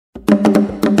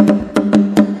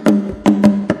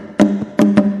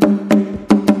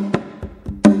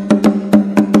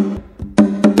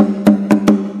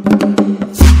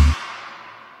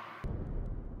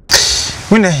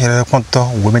ne here konto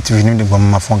wo meti vinu de bom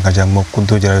mafon kaja mo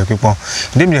kudo jara pipon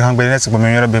de mi hangbe ne se bom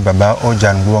yoro be baba o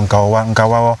jan gbo nka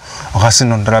wa o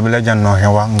hasino drabele jan no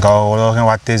hewa nka o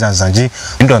hewa te jan zanji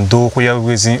ndon do ko ya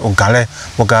wezi o gale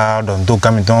o ga don do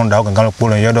gami don da o ga lo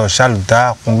polo yodo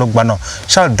shalda kundo gbano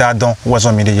shalda don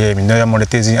wazo mi de ye mi no ya mo le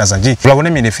tezi azanji la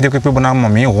woni mi de fide ko pe bona mo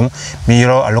mi hu mi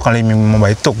yoro alokale mi mo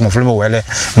ba tok mo fle mo wele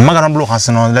magana blo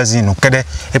hasino lazi no kede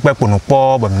e pe po no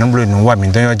po bo mi no blo no wa mi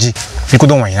don yoji mi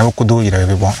kudo wa ya kudo ira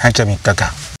be bon ha chami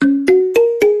kaka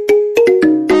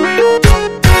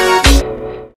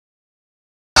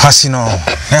hasino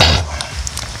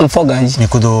fo ganji mi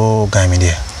kudo gami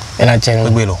de ela chero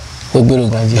gbelo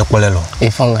ganji e polelo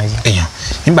e fo ganji eyan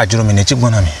mi ba juro mi ne ti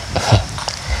gbona mi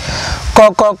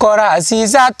kokokora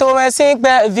Azizatome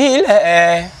singbe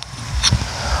ville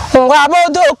ngwa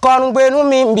bodo kon gbenu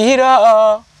mi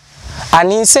mbiro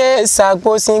ani se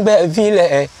sagbo singbe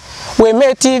ville we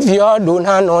meti viodo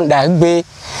na no dagbe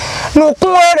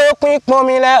nukun ere pin pon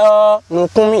mi le o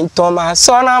nukun mi ton ma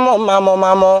sona mo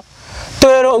mamo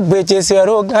toro gbeje se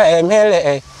ro gan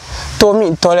emele to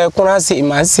mi ton le kunra se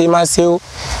ma se o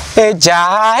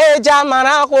eja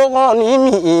mara ko gon ni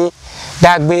mi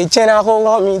dagbe chena ko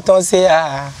gon mi ton se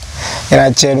a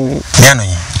era cheru yano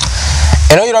yin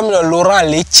eno yiro mi Laurent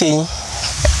leche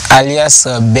alias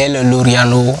Bel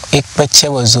Lauriano e peche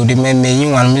wazo de me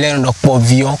yin wan mi le ndo po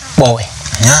vio po e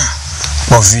ya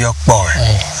po vio po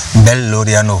e Bel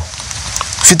Lauriano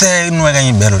fite no ga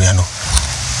yin Bel Lauriano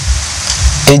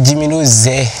e jimino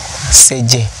ze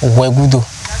seje wegudo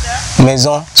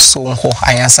maison sonko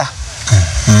ayasa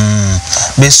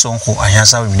be sonko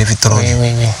ayasa mi ne fitro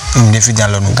mi ne fi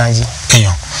dan lo no ganji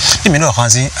eyan mi no kan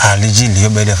si aliji li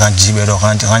be de kan ji be do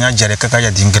kan nya jere kaka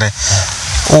ya dingre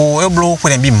o e blo ko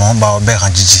bi mo ba be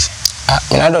kan jiji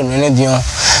ina do no ne dion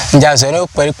nja so ne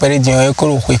peri dion e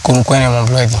ko ko ne mo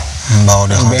blood ba o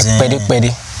de kan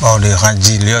peri ba o de kan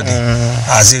ji li o de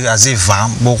azi van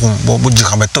bo ji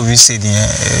kan be to vi se din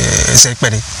se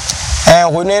peri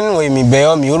wonen we mi be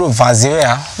o mi ro vazive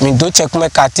ya mi do check me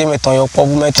kati me ton yo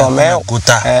pobu me ton me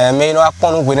me no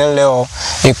apon wonen le o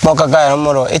ipon kaka ya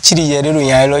mo ro e chiri ye ru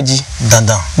yan loji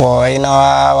dandan bo ina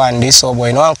wa ndi so bo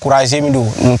ina encourager mi do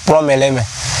promele me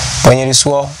ponyeri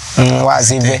so wa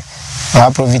zive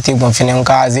wa profiter bon fini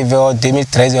nka zive o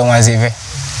 2013 wa zive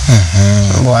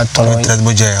bo atolo 2013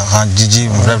 bo je ran jiji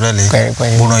vrai le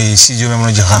bono yi si jo même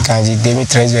no je ran kan ji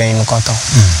 2013 we inu konton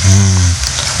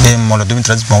de mo le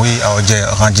 2013 bon oui a je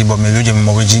ran ji bo me lo je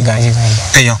mo we ji ganji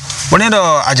eyan boné do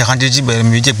a je ran ji be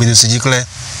mi je pe de si clé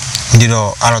ndi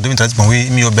do alors 2013 bon oui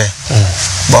mi obe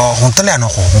bon on tele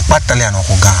anoko on pas tele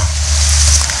anoko gan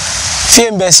fi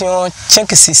embesion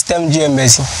check système du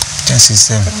embesion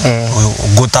système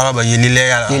go tala ba yelile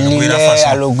ya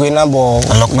alogo na bo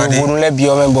yovonu le bi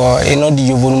o me bo eno di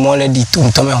yovonu mo le di tum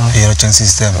tome ho e check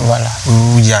système voilà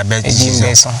ou ya bet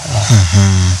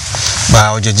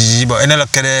ba o je jiji bo ene lo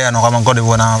kere ano ka man ko de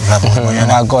bona la bo yo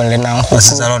na go le na ko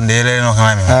salon de le no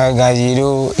ka me ga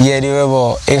jiro ye de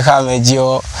bo e ka me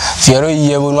jio fiero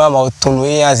ye bo no ma tunu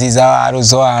e Aziza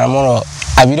arozo amono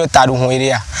abido tadu ho ere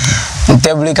ya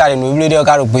ntebli ka no bli de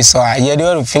ka ro pe so ye de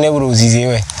ro fine bro zize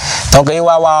we donc e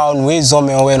wa no e zo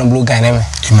me we no blo ga ne me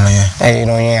imelo ye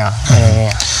no ya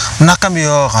na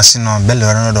kambio rasino Bel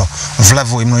Lauriano do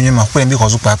vlavo imelo ye ma ko mbi ko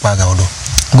zu pa ga odo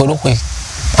godo ko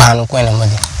pa no ko ne mo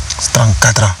di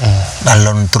 34 ans dans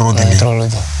l'intro de l'intro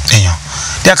eyan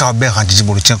dia ka be kan jiji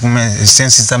bolu chen ko me sen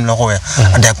système lo ko we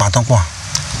ande agban ton po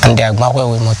ande agban ko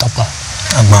we mo topo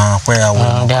agban ko ya we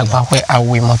ande agban ko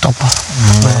awe mo topo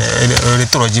le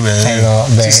toro jibe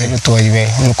le toro jibe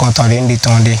nous content de ndi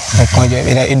tonde ko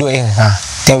je e do e ha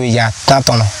tewe ya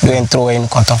tanton do intro e nous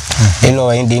content e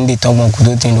lo e ndi ton bon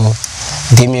kudo tindo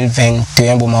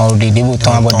 2021 bo ma o de debo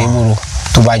ton abo deburo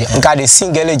to ba je nka de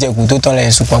single je kudo ton le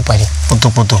su popari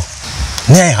poto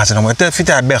ne ya se no mo te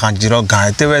fita be kan jiro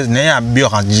gan te we ne ya bi o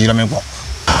kan jiro me po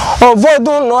o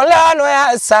vodun no la no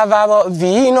ya sava bo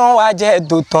vino wa je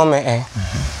do ton me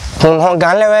kun hon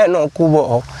gan lewe no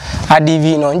kubo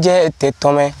adivi no je te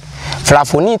ton me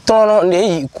flafoni ton no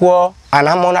le iko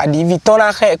anamon adivi ton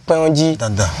la he penji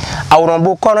dada awron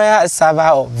bo kono ya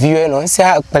sava o viwe no se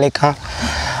apelekan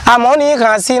amoni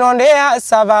kan si no de ya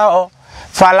sava o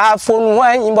fala fonu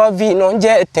wa yimbo vi no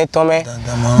je te ton me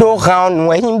do ran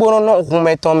no yimbo no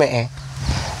hume ton me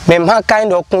même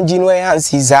kind of kunji no ya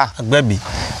Aziza agbebi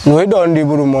no e don de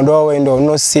buru modo we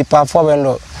no c'est pas fort ben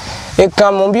do e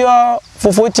kan mo bi o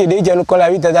fofo ti de je no ko la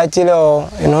bi tata ti le o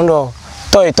eno do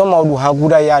to e to ma du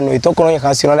hagura ya no e to ko no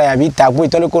kan sino da ya bi ta ko e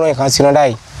to ko no kan sino da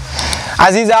yi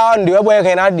Aziza on de we boy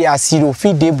kan na de asiro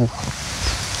fi debu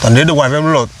Tandis de voir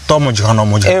le tomo jano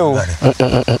moja.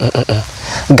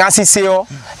 Gansi seo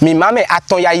mi mame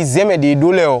aton ya izeme de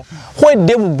dole o. Ho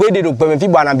de bu gbede do pe me fi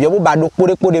bana bi o ba do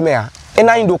kpore me a. E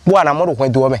na yin do kpo ana mo do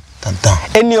kwen do me. Tantan.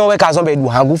 Eni o we ka zo be du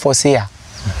hangu for say a.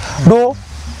 Do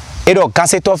e do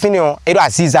gansi to fini o, e do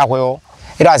aziza we o.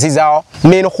 E do aziza o.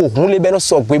 Me no ho hun le be no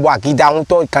so gbe bo akida hun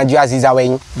to kanju aziza we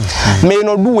yin. Me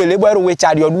no du we le bo ro we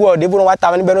chari o du o de bo no wa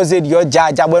ta ni be no ze di o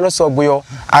ja bo no so gbe o.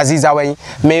 Aziza we yin.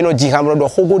 Me no ji hamro do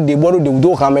hogo de bo de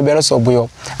do han me be no so gbe o.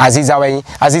 Aziza we yin.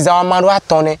 Aziza wa ma do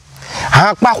atone.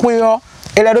 Han pa kwe yo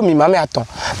ele do mi mame aton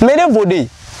me de vode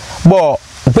bo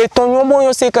beton yo mo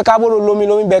yo se kaka bo lomi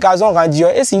be ka zon kan ji yo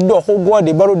e si do hogo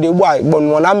de bo de bo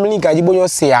no na mli kan ji bo yo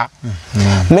se a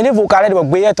me de vokale de bo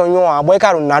gbe ye ton yo a boy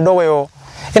ka ro na do we o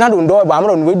e na do ndo bo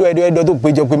amro no we do to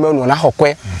gbejo pe me no na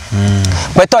hokwe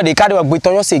pe to de ka de bo gbe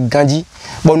ton yo se ganji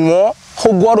bo no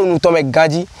hogo ro nu to me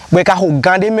ganji be ka ho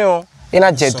gande me o e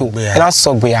na jeto e na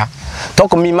sogbe a to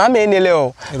ko mi mame ene le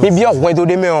o mi bi o kwen to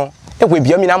de me o e we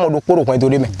bi o mi na mo do kporo kwen to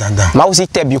de me ma o si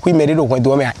te bi ku me de do kwen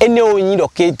to me a ene o yin do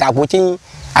ke ta ko tin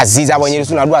aziza bo yin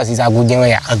su na do aziza go gen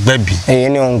ya agbebi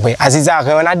ene on gbe aziza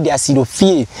kan na di asiro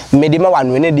fie me de ma wa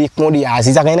no ene de kun de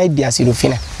aziza kan na di asiro fie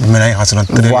na me na yin hasan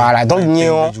tre voilà donc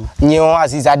nyon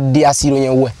aziza di asiro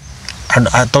yen we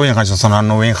a to yin kan so na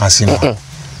no yin hasin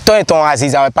to et ton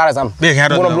aziza par exemple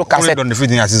bon bloc cassette don de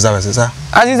fit aziza c'est ça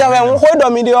aziza we on ko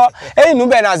do mi de o e nu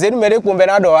be na ze nu me de ko be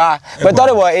na do a pe to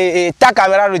de bo ta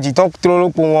camera lo ji ton tro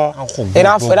ko won e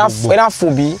na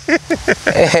fobi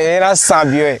e na san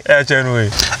bi e chenu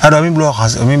e ado mi bloc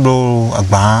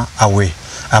agba awe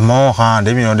amo han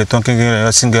de mi no de ton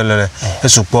keke single e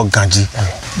support ganji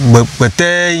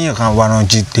pete yin kan wa no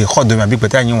ji de kho de mi bi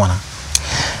pete yin wana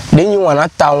de yin wana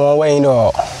ta won we yin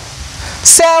do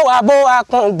se wa bo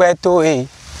akun gbeto e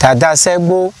tada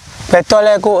segbo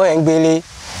petole ko engbele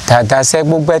tada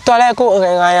segbo petole ko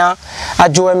renaya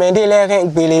ajo emende le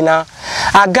rengbele na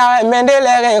aga emende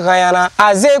le renaya na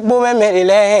azegbo memele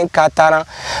le katana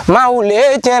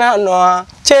maule tena no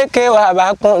cheke wa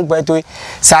ba kun gbeto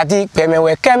sadi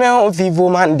pemewe keme on vivo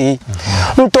mande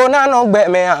ntona no gbe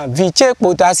me a vi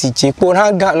chepo ta si chepo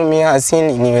na ganu mi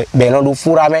asin ni be no do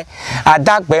fura me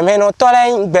adagbe me no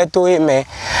tole gbeto e me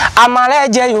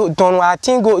amaleje yo tonu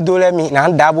atingo do le mi na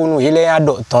dabo nu ile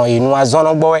ado ton inu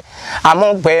azono gbowe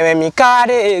amo gbe me mi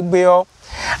kare egbe o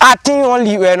atin on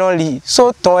li we no li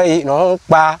so ton e no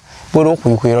pa boro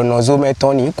kwikwe no zo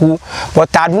meton ni ku but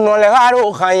aduno le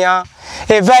haro kanya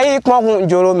eve ipon kun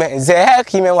joro me ze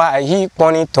ki me wa yi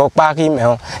poni to pari me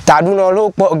on taduno lo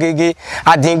po gege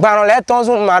adingbaran le ton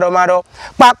sun mado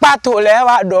papa to le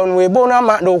wa donu ebo na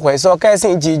ma do kwe so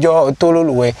kesin jijo to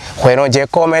loluwe kwe no je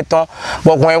ko meton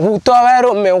bo kwen hu to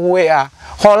ero me we a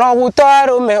holon hu to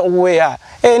ero me we a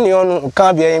eni onu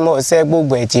kan bi mo se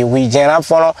gbogbo e ti wi jeran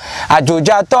foran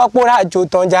ajoja to pora ajo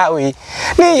ton jawe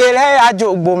ni yele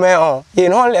ajo gbo me on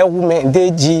ina le wu me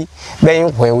deji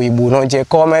beyin kwe we bo no je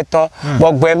ko meton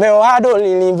gbogbo me o ado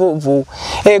lilin vovo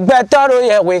egbe toro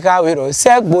ye we ka we ro se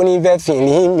gbo ni ve fin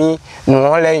mi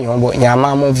nu le yan bo yan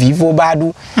ma mo vivo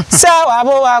badu se wa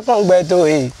bo wa kun gbe to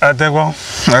e ategbon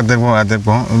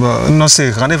no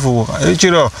se rendez-vous e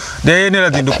chiro de ne la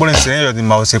di do polen se yo di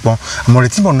ma o se pon mo le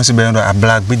ti bon no se be ndo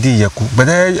abla gbedi yeku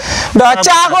bede do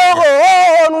chago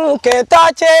nu ke ta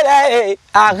chere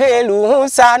agelu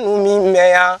sanu mi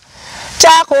meya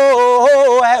chako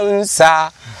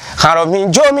ensa haro mi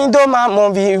jomi do ma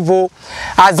mon vivo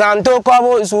azanto ko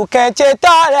bo su kenche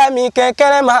tore mi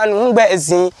kekere manu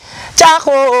gbezin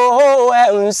chako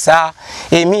ensa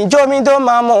emi jomi do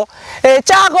ma mo e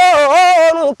chako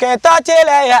nu ke ta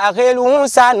chere agelu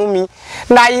sanu mi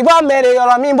na ibo mere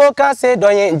yoro mi bo kan se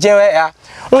do yen jewe ya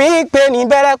wi pe ni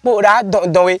bere pora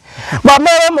don we ba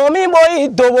mere mo mi bo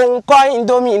idowo nko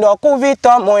indomi no ku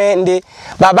victor mo ende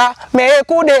baba me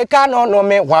ku de kano no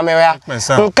me wa me ya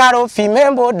nkaro fi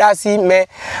membo dasi me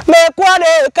ku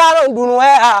de karo dunu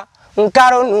a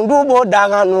nkaro ndu bo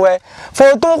daga nuwe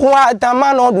foto ku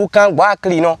atama no du kan gba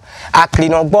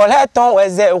aklino gbo le ton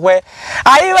weze we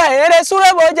ayiwa ere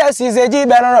sure bo je si seji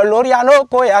Bel Lauriano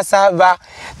ko ya sava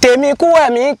temi ku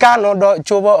emi kanu do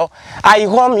chobo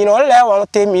ayiho mi no le won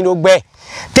temi lo gbe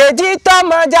teji to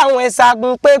ma jawon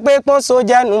sagun pepe pon so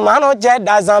je nu ma no je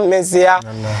dazan mesia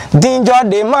dinjo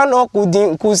de ma no ku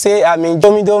din ku se ami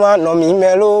jomi do ma no mi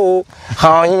melo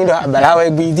han yin do abalawe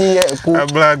gbidi e ku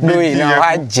do ina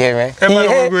wa je me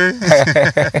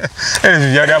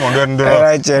e ya da mo ndo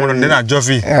mo de na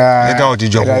jofi e ka o ti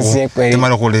jo ko e ma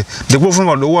no ko le de po fun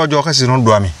mo do wo jo ka si no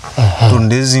do ami to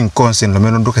ndezi nkan se no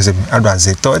me no do kese mi ado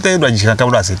azeto e te do ji kan ka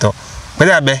do azeto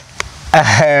pe abe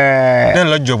den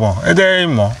lo jobon e de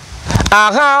mo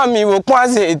aha mi wo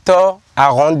kwaze to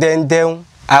arondenden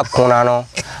akunano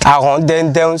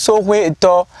arondendem so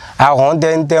weto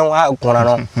arondendem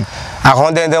akunano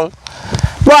arondendem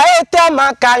bo ete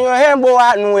makanyo hembo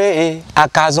anue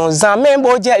akazon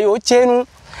zamembo je yo chenu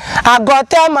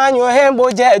agote manyo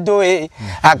hembo je doe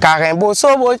akarembo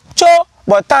sobo cho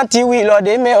botanti wi lo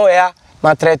de me oya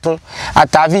matretun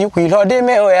atavi wi lo de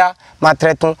me oya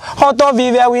matretun hoto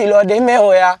vive wi lo de me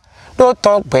oya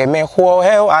d'autant que mes ho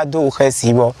ado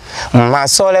resibo ma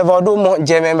sole vodo mo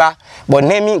jemeba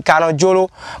bonemi kano jolo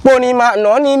bonima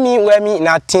no ni mi we mi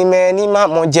na time ni ma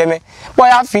mo jeme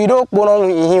boya fido pono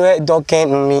wi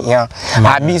doken mi ya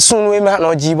abi sunu ma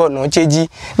no jibo no cheji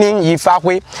ni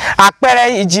yifakwe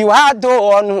apere iji wa do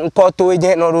onu nko to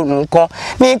eje no ru nko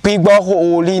ni pigbo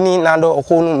ho li ni na do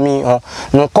honu mi on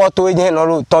nko to eje no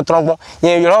ru totrongbon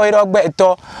yen yo ro gbe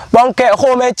to bonke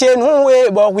ho meche nu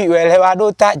we bo wi we le wa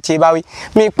do ta cheba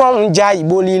mi pon ja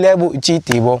iboli lebo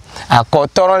chitebo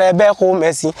akotoron lebe ko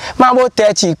mesi ma bo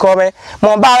te chi kome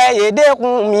mo ba we ye de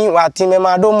kun mi wa ti me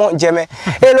ma do mo jeme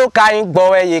elo ka yin gbo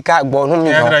we ye ka gbo nu mi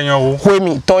ho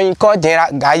mi to yin ko jera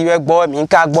ga iwe gbo mi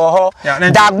ka gbo ho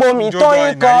dagbo mi to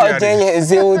yin ko je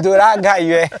ze odora ga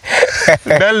iwe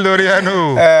Bel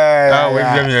Lauriano we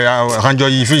bien ranjo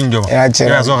yi finjo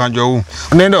ya so ranjo u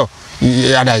nendo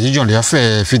ada jijon le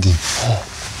fa fidi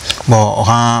bon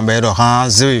ran be do ran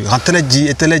ze ran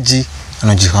teleji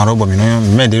ano ji ran robo mi no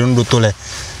me de ndo tole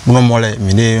no mole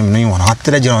mi de mi won ran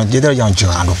teleji no je de jan ji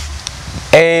ran do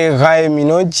ra mi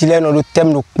no jile no do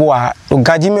tem no po a o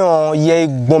gaji mi on ye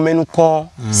gbon menu kan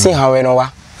si han we no wa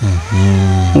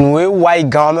we wa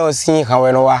igan me o si han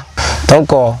we no wa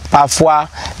donc parfois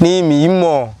ni mi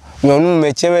mo yonu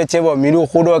meche bo mi do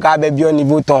kodo ka be bi o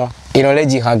niveau ton e no le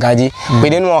ji han gaji pe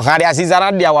de no ran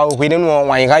asizara dia wa pe de no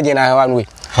wa yin je na wa no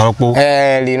Harpo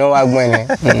li no wa gbon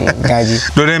gaji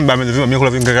do dem ba me do mi ko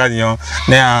lo fin gaji yon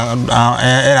ne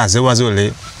era ze wa zo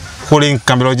le ko le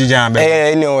kambelo ji jan be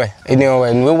ni we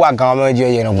we wa gan ma je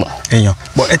ye no gbon eyan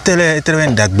bo etele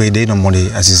en dagbe de no mo le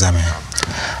Aziza me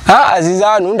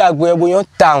Aziza nu dagbe bo yon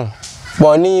town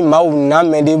bo ni ma wu na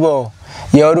me de bo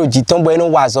ye ro ji ton bo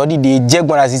eno wa so dide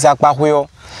jegbon Aziza pa ko yo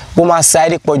bo ma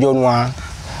side pojo nu a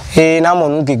na mo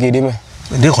nu gegede me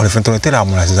de ko le fin to te la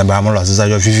mo Aziza ba mo Aziza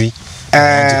jo fifi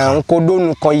ko do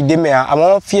nu ko ide me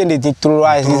amon fie de ti tro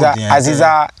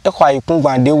Aziza e ko ikun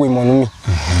gban de we mo nu mi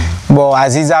bo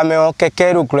Aziza me on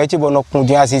keke ro kure ti bo no kun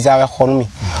di Aziza we khonu mi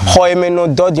ho e me no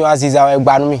do di Aziza we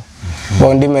gba nu mi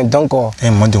bo de me donc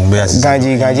mo de ngbe Aziza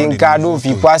ganji nka do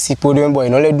fi pasi po de bo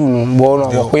no le dunu bo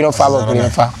no pe no fa bo pe no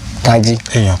fa ganji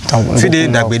eyan fi de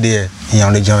dagbede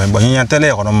eyan le jan bo yan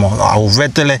tele ko no mo awu ve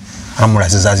tele amo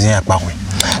Aziza zin pa ko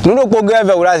nu do po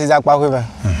geve wo Aziza pa ko ba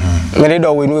me le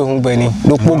do we nu ehun gbe ni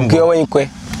do po ge o yin kwe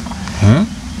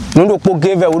nu do po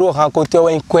geve wo han ko te o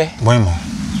yin kwe bo mo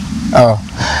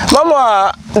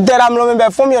mama dera mlo me be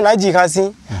fun mi na ji kan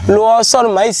si lo so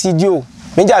mai studio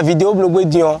mi ja video blog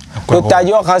di on lo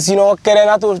tajo kan si no kere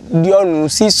na to di onu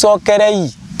si so kere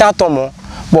yi taton mo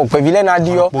bon pe vile na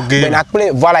di yo be na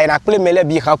ple voilà na ple mele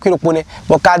bi kan kwiro pone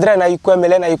bo cadre na yiko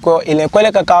mele na yiko ele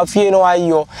kwele kaka fie no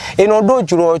ayo e no do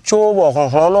juro cho bo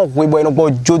hon no we bo no bo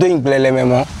jodo inglele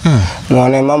memo no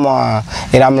ne mama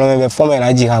era mlo me be fun me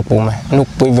na ji kan po me no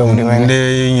pe ve o de me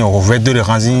de yon ve de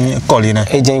ranzi colline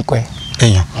e je kwe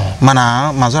eyan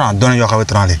mana mazona don yo ka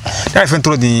wetrale da fin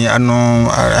tro di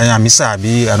ano aya misa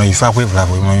bi ano ifa kwe vla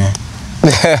bo mo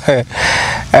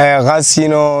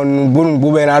rasino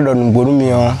ngbu be na do ngbu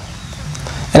mi o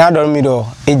na do mi do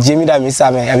e je mi da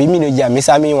misa me abi mi no ja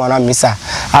misa mi wona misa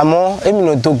amo e mi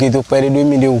no to ge to pere do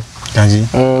mi de o kanji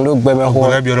lo gbe me ho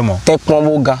te pon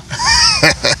bo gan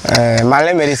ma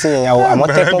le medicine ya o amo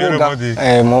te pon bo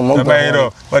gan mo ba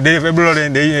ro o de fe blo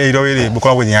de iro we bo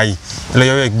ko ni ayi le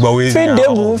yo gbo we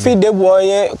fi debu o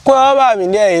ye ko ba mi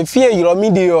de fi iro mi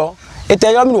de yo ete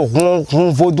yo mi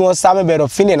hun vodun sa me be do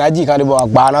fini na ji kan de bo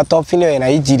agba na to fini na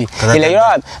ijiri ile yo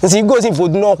nsi go sin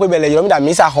vodun no pe be le yo mi da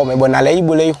mi sa ho me bo na le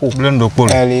ibo le ho blendo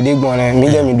polo le de gbon le mi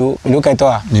de mi do kan to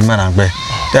a ni mana gbe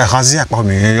ya kan si apa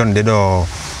mi yo de do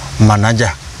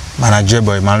manager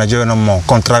boy manager no mon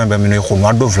contrat me be mi no ho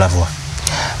no do vla vo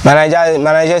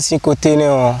manager si côté ne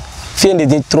on fin de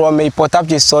 3 mais portable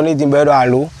je sonné di be do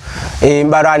allo e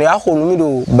mbara ni ahonu mi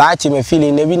do ba che me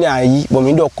feel ne bi na yi bo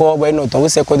mi do ko bo no to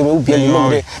se ko de me ubi mi mo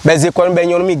de be ze ko be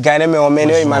nyonu mi gane me o me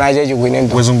ne manager je kwene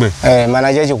nto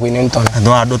manager je kwene nto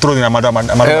donc do tro ni madam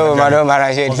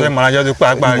manager di manager de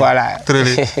pa voilà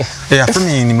trele e a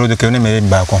fami numéro de kene me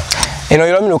ba ko e no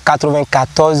yo mi no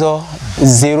 94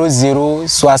 00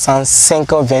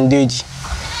 65 22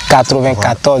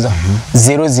 94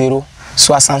 00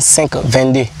 65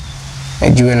 22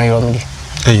 e juwe no yo mi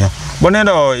eyan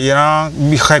bonendo yana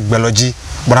bi khak beloji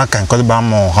Bon quand quand ba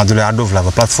mon rendu la ado la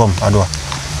plateforme ado.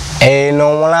 Et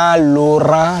non la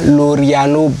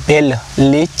Lauriano Bel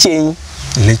Lauriano.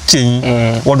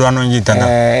 Wodo anon yitana.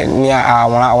 Ni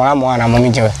wala mo ana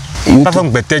mami je. Plateforme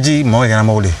beteji mo yana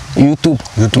mo le. YouTube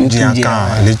ji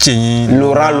ankan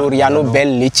Lauriano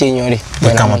Bel Lauriano. Le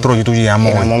kamatro YouTube ya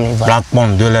mo. Black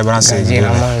Bond de le branche.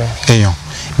 Eyon.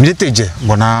 Militeje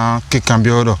bona ke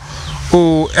cambio do.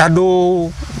 O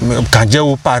ado kanje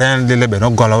ou parent de lebe no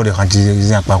gola o de kanti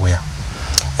zin pa ko ya.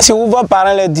 Si vous va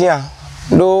parent le dia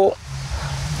do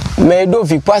mais do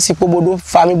vi pas si bodo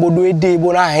famille bodo ede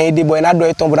bona ede boy na do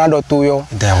eton bona do to yo.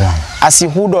 Asi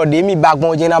hu do de mi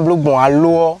bagbon je na blogbon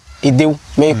alo ede ou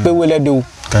mais pe wele de ou.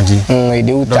 Kanji.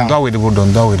 Ede ou ta. Don do we de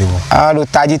bo. Ah do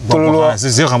taji tololo.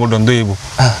 C'est ramo don do yebo.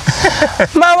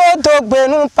 Mawo to gbe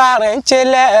nu parent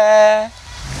chele.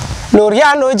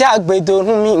 Lauriano jagbe do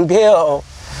nu mi gbe o.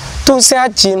 Tu se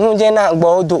achi nu je na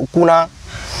gbo do kuna.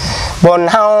 Bon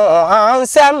ha an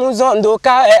se mu zondo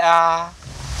ka a.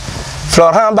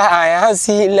 Florent ba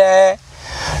ayansi le.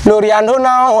 Lauriano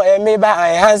na o eme ba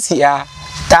ayansi a.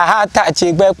 Ta ta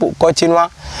chigbe ko chinwa.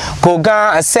 Ko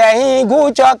gan sehin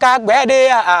gujo ka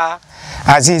gbede a.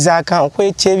 Aziza kan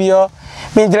kwe chebio.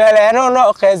 Mi drele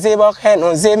no keze bo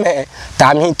kenu zeme.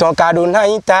 Ta mi ton kado na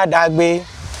ita dagbe.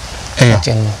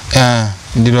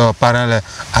 Ndilo parale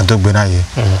adogbe na ye.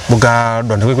 Buga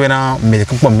don de na me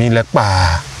ko mi le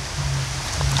pa.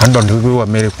 Andon de wo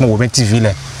me ko wo TV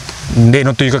le. Nde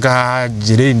no to ka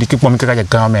jere ndi ko mi ka ja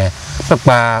kan me.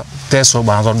 Pa te so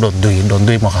ba so don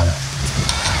do mo kan.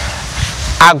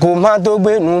 Agoma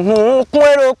dogbe nu kun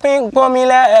ero pin gbo mi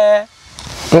le.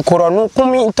 Nkoro nu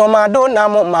kun mi to ma do na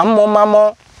mo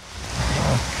mamo.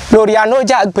 Lauriano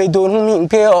jagbe do nu mi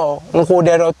pe o. Nko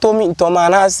dero to mi to ma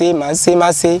na se ma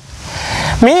se.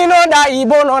 Mi no da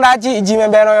ibo no da ji me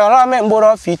be no yo me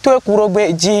mboro fi to ekuro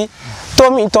gbe ji. To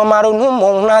mi to ma ro nu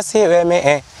mo na se we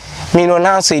me. Mi no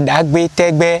na se dagbe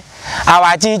tegbe.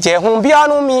 Awa ji je hun bi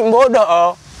onu mi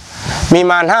mbodo. Mi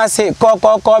ma na se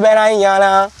koko be na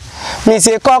yana. Mi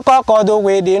se koko do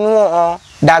we de nu o.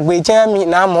 Dagbe je mi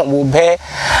na mo bo be.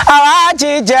 Awa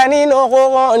ji je ni no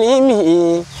ho ni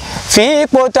mi. Fi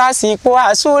pota si po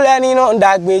asule ni no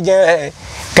dagbe je.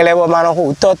 Kelebo ma no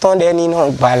ho toton de ni no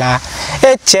gbala.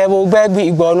 Eche bo gbegbi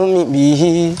igbonu mi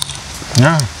bi.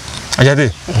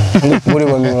 Ajade. Bori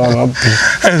bo mi won bi.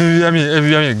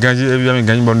 Ebi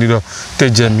ganji bo ndido te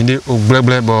je mi de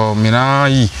ogble bo mi na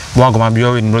yi bo agoma bi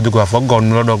o ni lo de ko afo go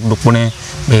ni lo do pone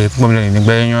be mo mi ni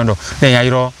gbe yan do. Le yan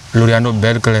iro Lauriano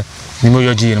Bel kele ni mo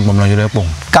yo ji ni mo yo repo.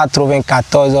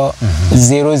 94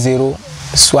 00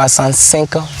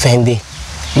 65 22.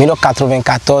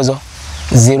 94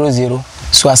 00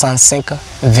 65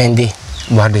 22.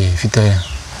 Bade fite.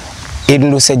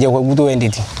 Edlo seje ko buto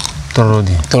endeti.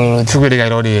 Torodi. Fuke de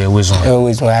gairo de wezo.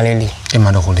 Wezo aleli. E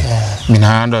mando kole.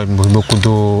 Mina ndo beaucoup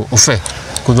do ofe.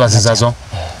 Kudo Azizatome.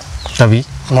 Tabi.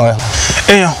 Ouais.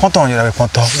 Et on entend il avait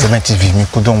content le TV mi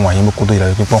kudo moi il me kudo il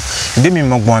avait pipon. Demi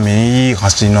mo gbon mi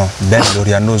ransino Bel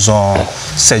Lauriano Sur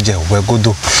seje we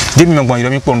godo. Demi mo gbon il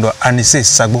mi pondo anise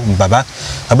sagbo baba.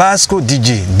 Baba asko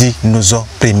DJ di nozo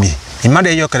premier. Il m'a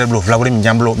dit que le flavor mi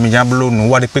jamblo no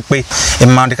wa de pepe e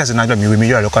ma de kase na jo mi we mi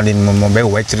yo lo kan ni mo be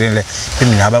we tire le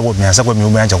mi na ba wo mi asa ko mi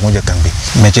wo anja ko je kan be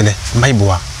mejele mai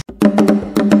boa